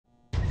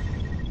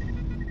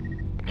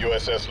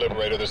U.S.S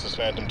Liberator, this is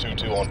Phantom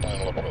 2-2 on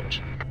final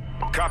approach.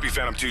 Copy,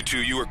 Phantom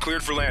 2-2. You are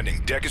cleared for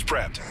landing. Deck is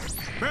prepped.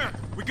 Merrick,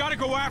 we gotta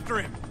go after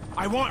him.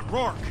 I want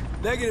Rourke.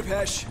 Negative,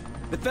 Hesh.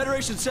 The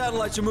Federation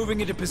satellites are moving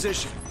into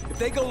position. If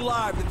they go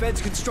live, the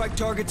Feds can strike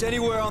targets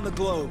anywhere on the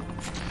globe.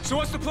 So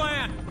what's the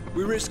plan?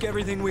 We risk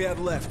everything we have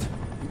left,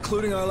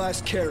 including our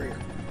last carrier.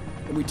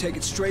 And we take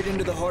it straight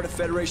into the heart of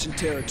Federation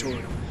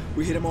territory.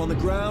 We hit him on the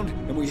ground,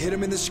 and we hit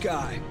him in the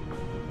sky.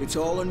 It's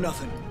all or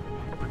nothing.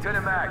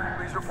 Lieutenant Mack,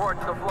 please report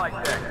to the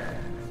flight deck.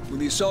 When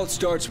the assault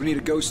starts, we need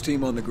a ghost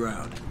team on the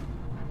ground.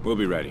 We'll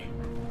be ready.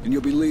 And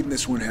you'll be leading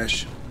this one,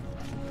 Hesh.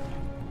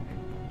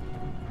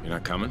 You're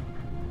not coming?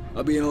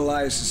 I'll be in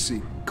Elias'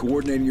 seat,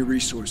 coordinating your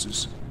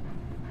resources.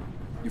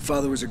 Your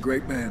father was a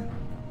great man,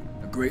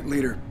 a great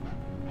leader.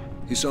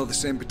 He saw the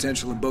same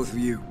potential in both of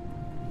you.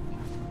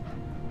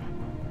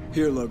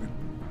 Here, Logan.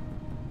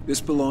 This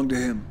belonged to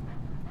him.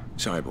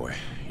 Sorry, boy.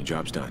 Your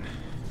job's done.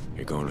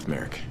 You're going with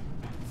Merrick.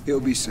 He'll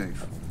be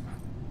safe.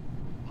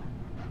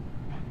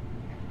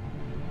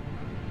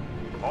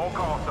 All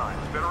call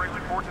signs. Federation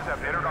forces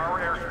have entered our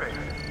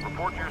airspace.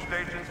 Report to your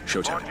stations.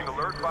 Showtime. Launching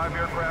alert 5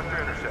 aircraft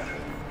to intercept.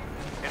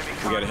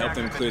 We gotta help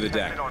them clear the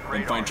deck,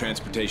 then find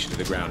transportation to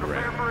the ground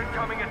array. Prepare for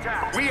incoming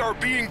attack. We are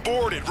being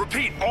boarded.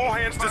 Repeat, all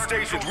hands to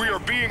stations. We are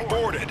being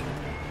boarded.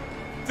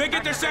 If they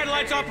get their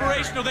satellites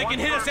operational, they can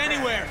hit us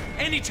anywhere,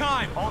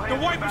 anytime.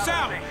 They'll wipe us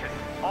out.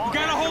 We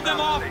gotta hold them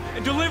off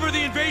and deliver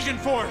the invasion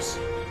force.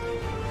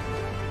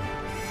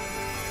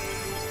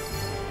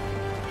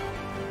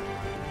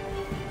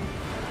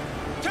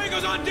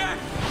 Tango's on deck!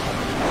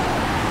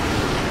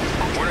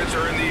 Hornets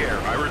are in the air.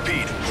 I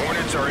repeat,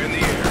 Hornets are in the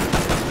air.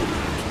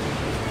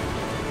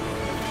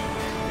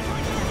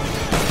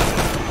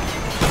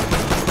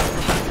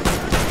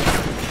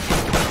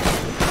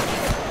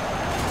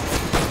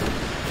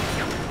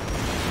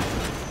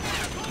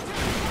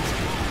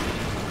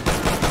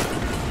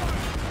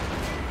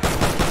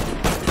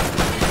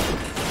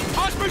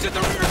 At the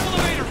rear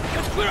elevator!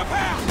 Let's clear a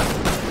path!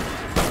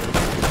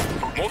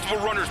 Multiple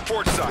runners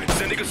port side,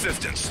 sending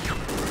assistance.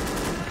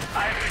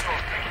 I have visual.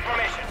 Take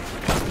formation.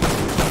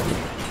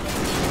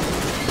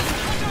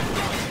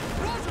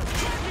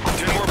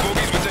 10 more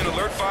bogies within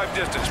alert 5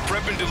 distance.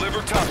 Prep and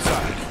deliver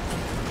topside.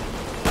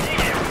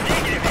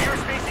 Negative.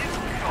 Airspace is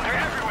crucial. They're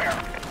everywhere.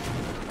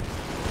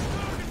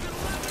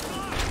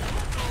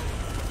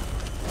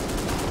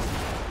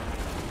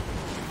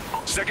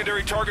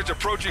 Secondary targets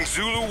approaching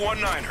Zulu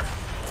 19er.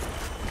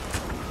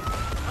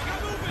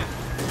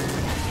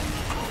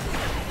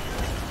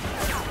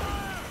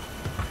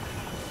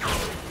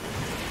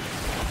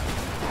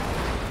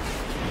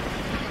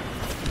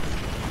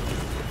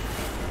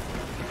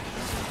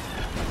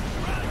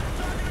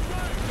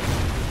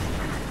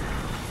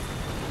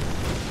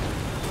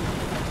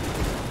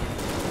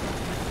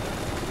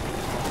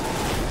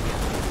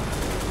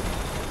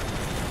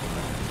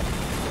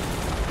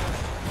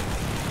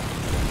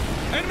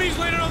 Enemies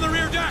landed on the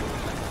rear deck!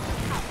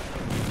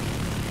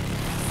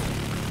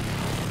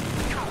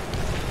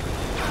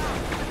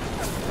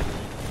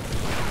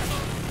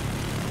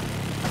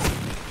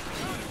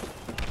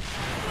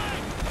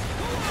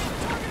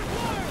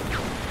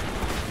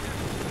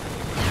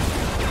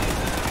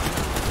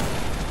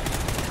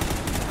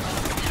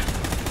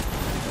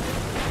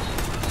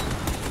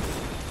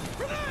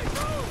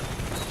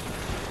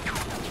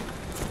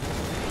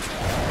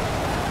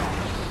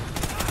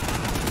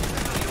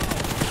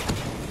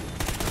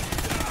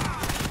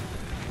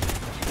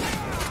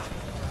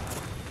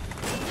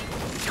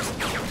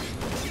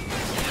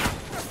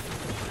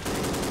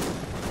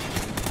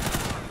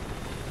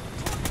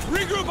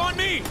 Regroup on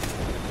me!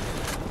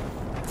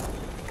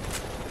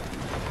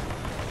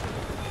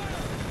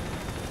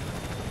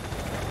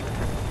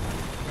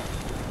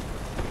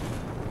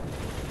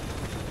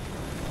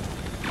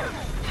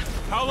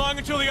 How long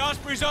until the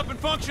Osprey's up and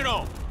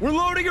functional? We're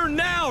loading her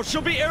now!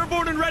 She'll be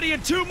airborne and ready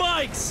in 2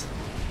 mics!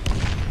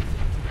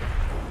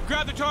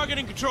 Grab the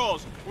targeting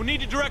controls. We'll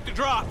need to direct the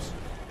drops.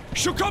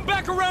 She'll come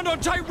back around on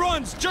tight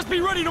runs! Just be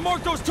ready to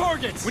mark those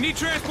targets! We need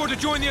transport to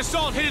join the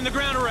assault hitting the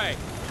ground array.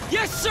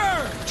 Yes,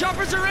 sir!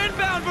 Choppers are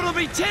inbound, but it'll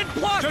be 10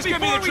 plus Just before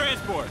give me the we...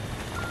 transport.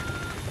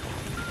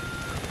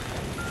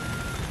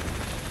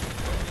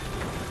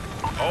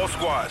 All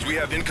squads, we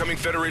have incoming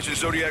Federation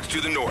Zodiacs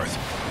to the north.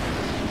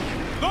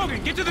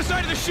 Logan, get to the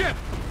side of the ship!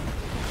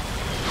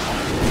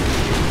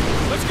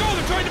 Let's go!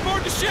 They're trying to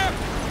board the ship!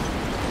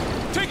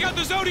 Take out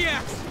the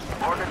Zodiacs!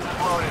 Ordnance is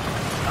loaded.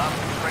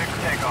 Ready for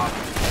takeoff.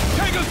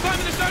 Tango's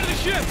climbing the side of the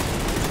ship!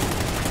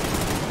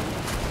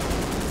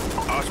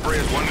 Osprey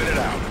is 1 minute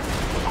out.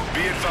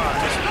 Be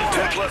advised,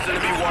 10 plus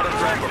enemy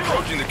watercraft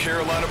approaching the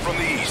Carolina from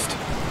the east.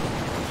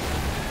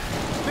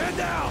 Man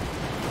down!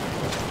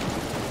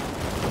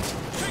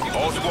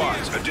 All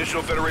squads,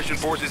 additional Federation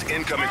forces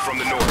incoming from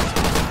the north.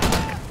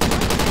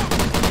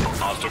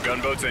 Hostile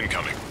gunboats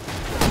incoming.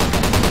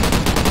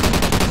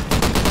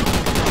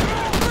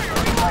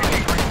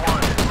 Titan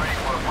 3-1 is ready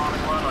for a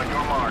atomic run on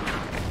your mark.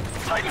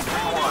 Titan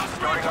 3-1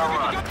 starting our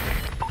run.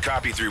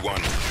 Copy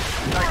 3-1.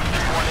 Titan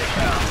 3-1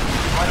 inbound.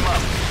 Light him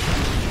up.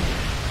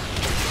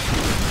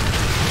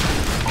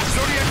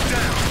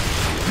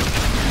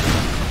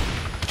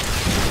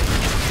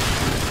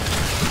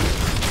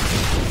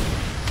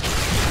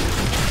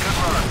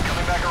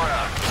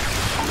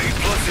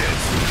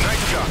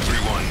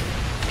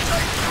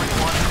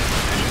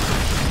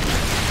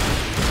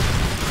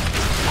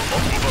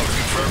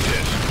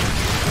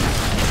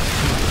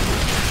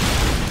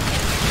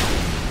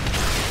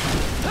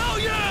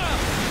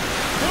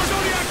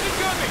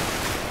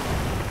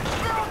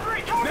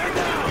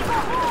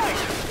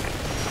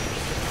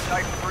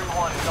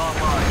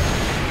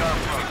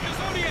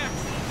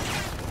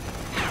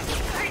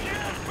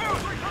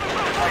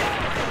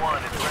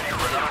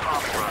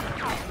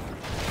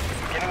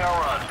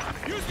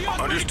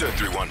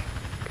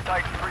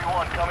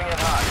 3-1 coming in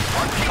hot.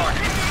 Mark the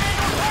target.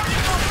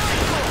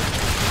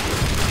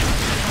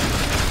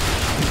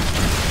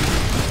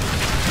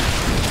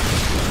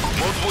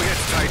 Multiple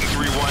hits, Titan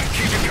 3-1.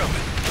 Keep it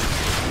coming.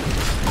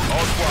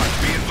 All squads,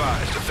 be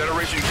advised. The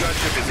Federation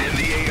gunship is in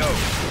the AO.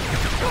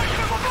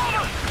 Gunship above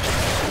us!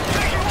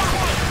 Section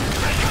 1-1!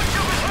 That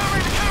gunship is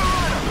hovering the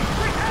Carolina!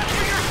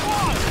 Recapture your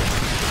squad!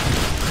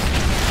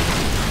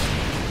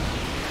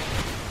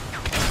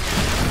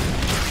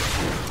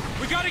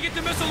 We gotta get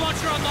the missile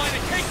launcher online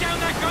and take down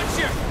that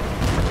gunship!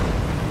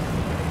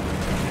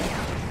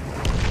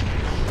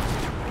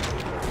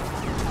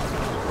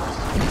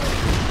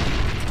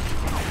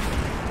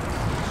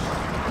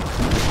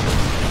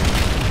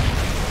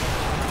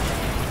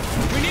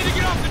 We need to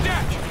get off the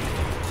deck!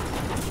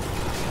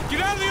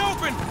 Get out of the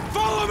open!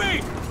 Follow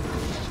me!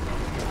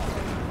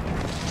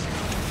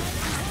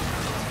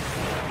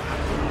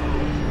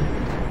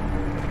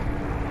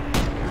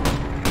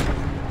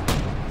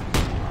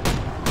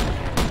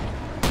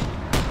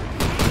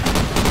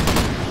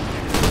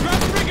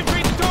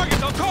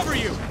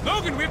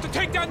 Logan, we have to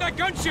take down that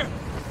gunship!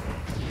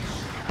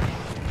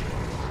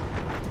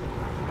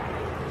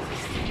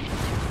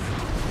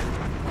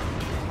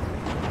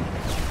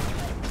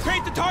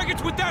 Paint the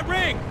targets with that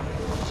ring!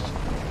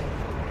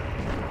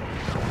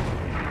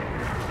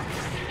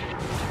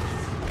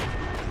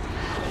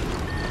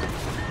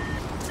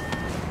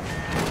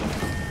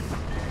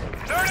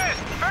 There it is!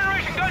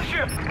 Federation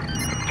gunship!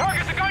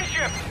 Target the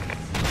gunship!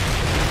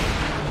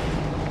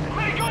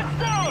 Many guns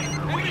down!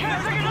 We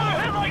can't take another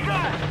hit like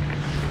that!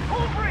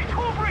 Full breach!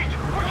 Full breach!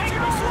 We're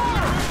taking on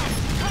water!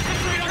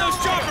 Concentrate on those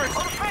choppers!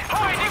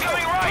 Hide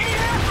incoming right! We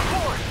need air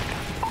support!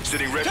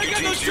 Sending rescue Take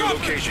out teams those to your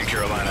choppers! location,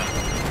 Carolina.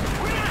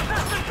 We need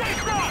assistance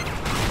ASAP!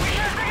 We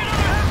can't take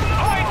another hit from the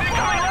Hide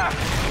incoming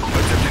left!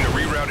 Attempting to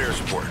reroute air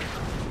support.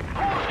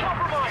 Pull the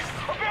compromise!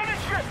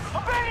 Abandoned ship!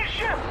 Abandoned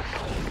ship!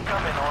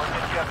 Come in, Orange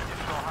and Jeff.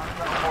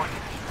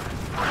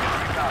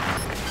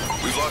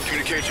 We've lost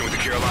communication with the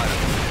Carolina.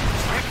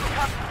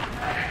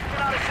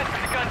 Cannot assist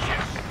with the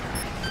gunship.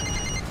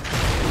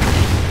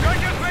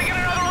 Gunship's making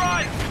another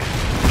run!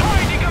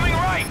 Hide incoming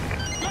right!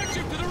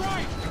 Gunship to the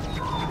right!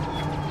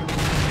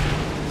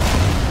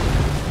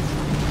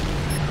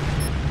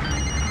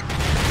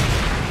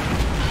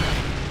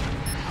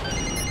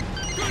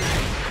 Good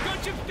hit! The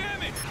gunship's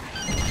damaged!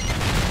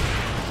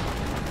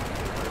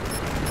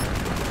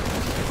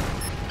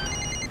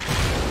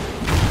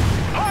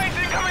 Hide's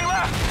incoming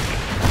left!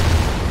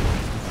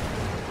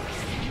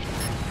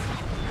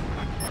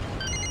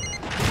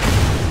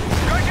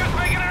 Gunship's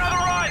making another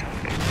run!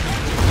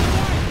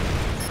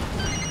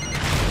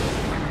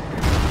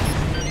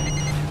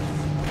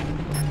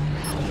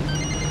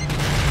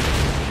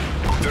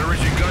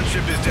 Federation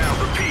gunship is down.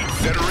 Repeat,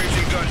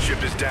 Federation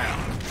gunship is down.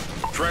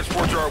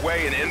 Transports are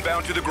away and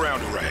inbound to the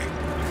ground array.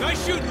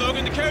 Nice shooting,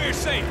 Logan. The carrier's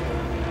safe.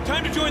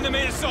 Time to join the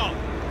main assault.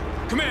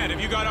 Command,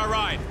 have you got our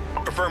ride?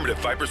 Affirmative,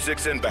 Viper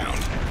 6 inbound.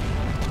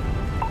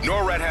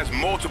 NORAD has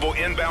multiple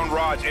inbound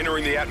rods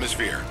entering the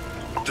atmosphere.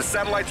 The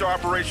satellites are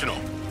operational.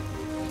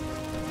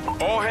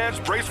 All hands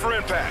brace for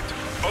impact.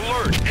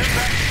 Alert!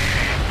 Impact!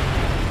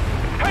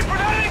 Head for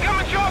that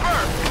incoming chopper!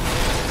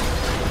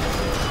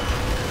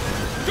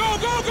 Go,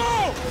 go,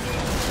 go!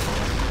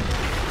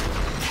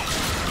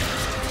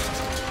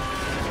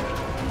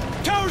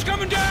 Tower's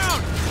coming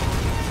down!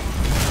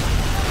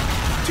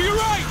 To your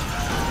right!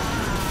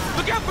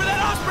 Look out for that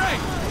Osprey!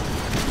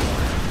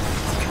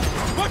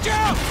 Watch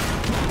out!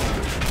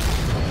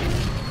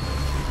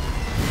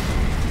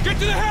 Get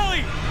to the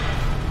heli!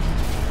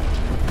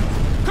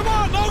 Come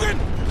on, Logan!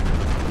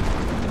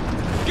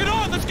 Get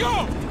on, let's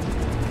go!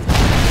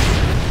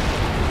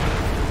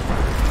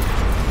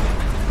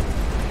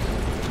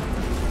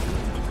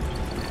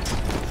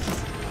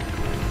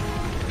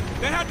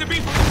 That had to be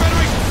from the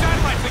Federation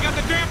satellites. They got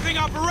the damn thing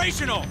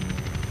operational.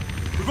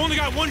 We've only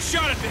got one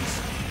shot at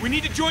this. We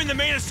need to join the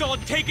main assault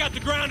and take out the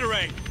ground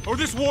array, or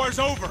this war is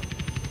over.